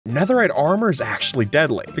netherite armor is actually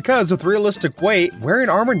deadly, because with realistic weight, wearing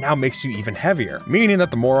armor now makes you even heavier, meaning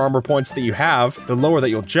that the more armor points that you have, the lower that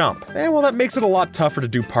you'll jump. And while that makes it a lot tougher to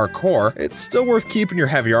do parkour, it's still worth keeping your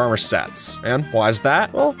heavy armor sets. And why is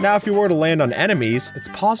that? Well, now if you were to land on enemies, it's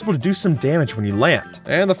possible to do some damage when you land.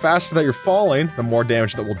 And the faster that you're falling, the more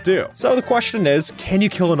damage that will do. So the question is, can you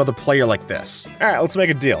kill another player like this? Alright, let's make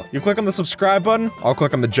a deal. You click on the subscribe button, I'll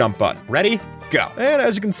click on the jump button. Ready? Go. And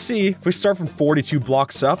as you can see, if we start from 42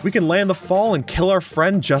 blocks up, we can land the fall and kill our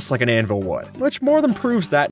friend just like an anvil would, which more than proves that